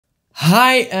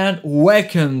Hi and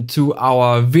welcome to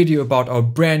our video about our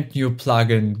brand new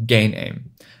plugin GainAim.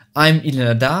 I'm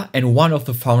Ilan and one of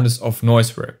the founders of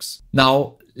Noiseworks.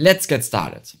 Now let's get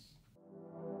started.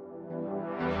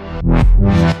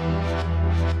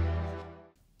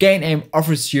 GainAim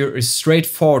offers you a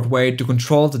straightforward way to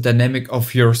control the dynamic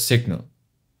of your signal.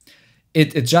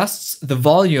 It adjusts the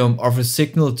volume of a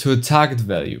signal to a target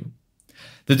value.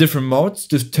 The different modes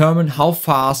determine how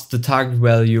fast the target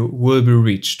value will be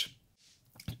reached.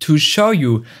 To show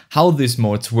you how these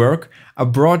modes work, I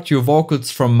brought you vocals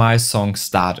from my song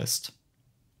Stardust.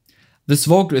 This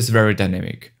vocal is very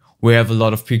dynamic. We have a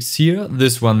lot of peaks here,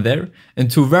 this one there,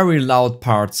 and two very loud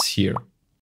parts here.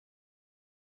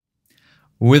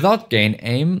 Without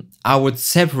GainAim, I would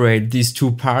separate these two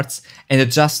parts and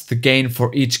adjust the gain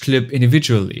for each clip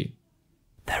individually.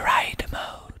 The rider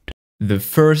mode. The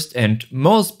first and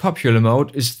most popular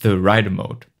mode is the rider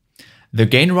mode. The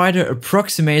gain rider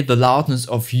approximates the loudness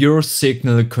of your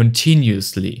signal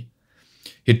continuously.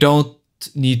 You don't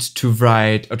need to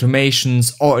write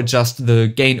automations or adjust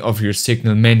the gain of your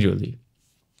signal manually.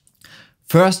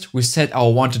 First, we set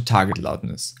our wanted target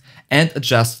loudness and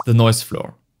adjust the noise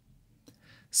floor.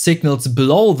 Signals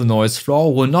below the noise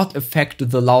floor will not affect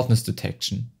the loudness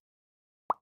detection.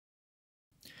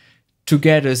 To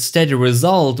get a steady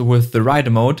result with the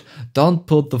rider mode, don't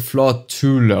put the floor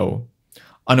too low.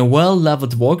 On a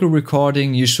well-leveled vocal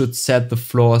recording, you should set the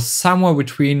floor somewhere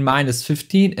between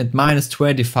 -15 and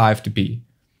 -25 dB.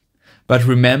 But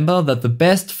remember that the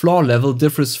best floor level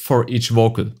differs for each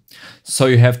vocal, so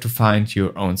you have to find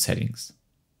your own settings.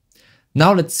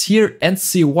 Now let's hear and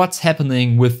see what's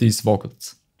happening with these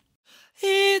vocals.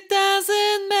 It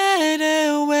doesn't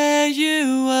matter where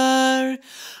you are,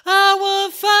 I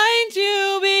will find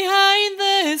you behind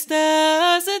the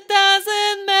stars. It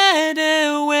doesn't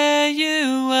matter where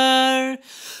you are,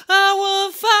 I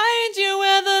will find you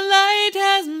where the light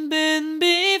hasn't been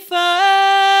before.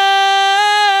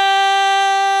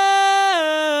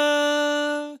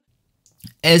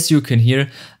 As you can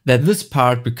hear, that this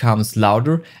part becomes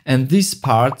louder and these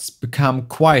parts become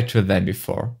quieter than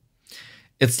before.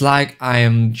 It's like I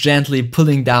am gently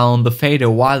pulling down the fader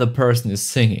while the person is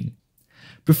singing.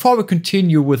 Before we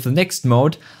continue with the next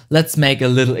mode, let's make a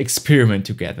little experiment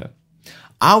together.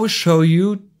 I will show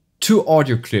you two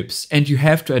audio clips and you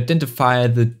have to identify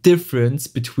the difference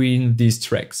between these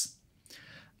tracks.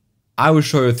 I will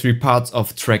show you 3 parts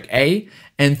of track A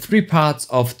and 3 parts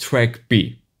of track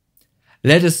B.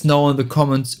 Let us know in the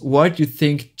comments what you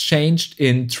think changed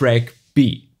in track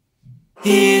B.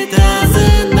 It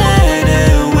doesn't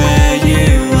matter where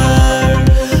you are,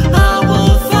 I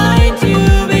will find you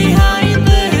behind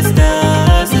the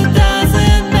stars. It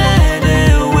doesn't matter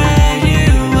where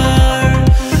you are,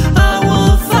 I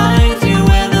will find you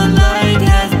where the light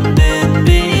hasn't been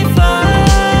before.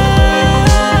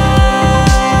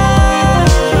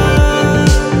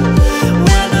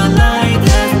 Where the light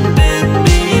hasn't been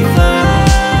before.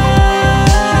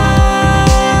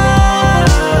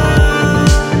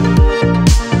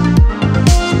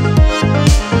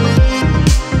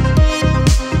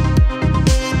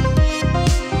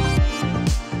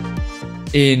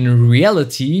 In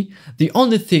reality, the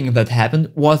only thing that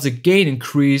happened was a gain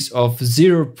increase of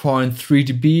 0.3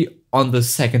 dB on the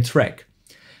second track.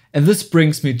 And this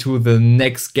brings me to the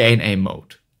next GainAim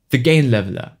mode, the gain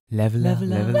leveler.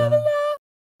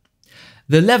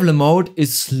 The leveler mode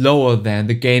is slower than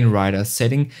the gain rider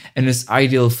setting and is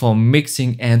ideal for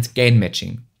mixing and gain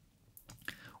matching.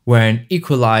 When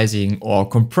equalizing or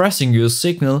compressing your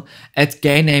signal, add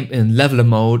GainAim in leveler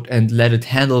mode and let it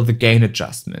handle the gain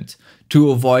adjustment to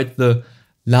avoid the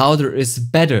louder is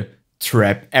better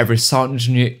trap every sound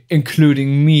engineer,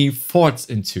 including me, falls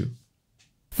into.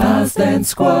 Fast and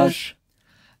squash.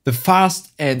 The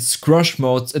fast and squash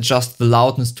modes adjust the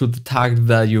loudness to the target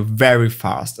value very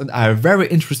fast and are a very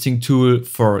interesting tool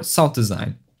for sound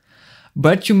design.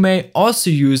 But you may also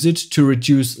use it to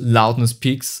reduce loudness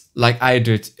peaks like I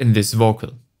did in this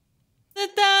vocal.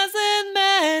 It doesn't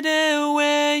matter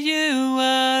where you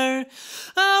are,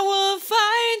 I will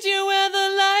find you where the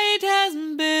light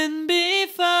hasn't been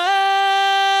before.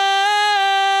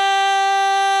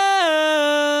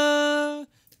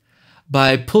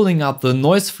 By pulling up the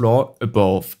noise floor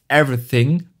above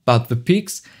everything but the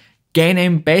peaks,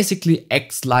 GainAim basically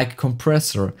acts like a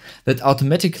compressor that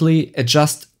automatically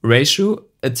adjusts ratio,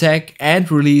 attack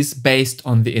and release based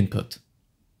on the input.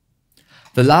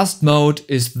 The last mode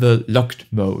is the locked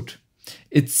mode.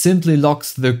 It simply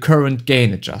locks the current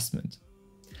gain adjustment.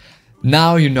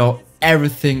 Now you know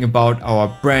everything about our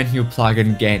brand new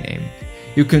plugin GainAim.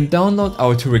 You can download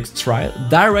our 2 weeks trial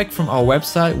direct from our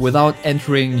website without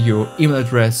entering your email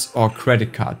address or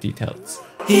credit card details.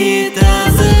 It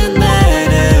doesn't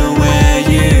matter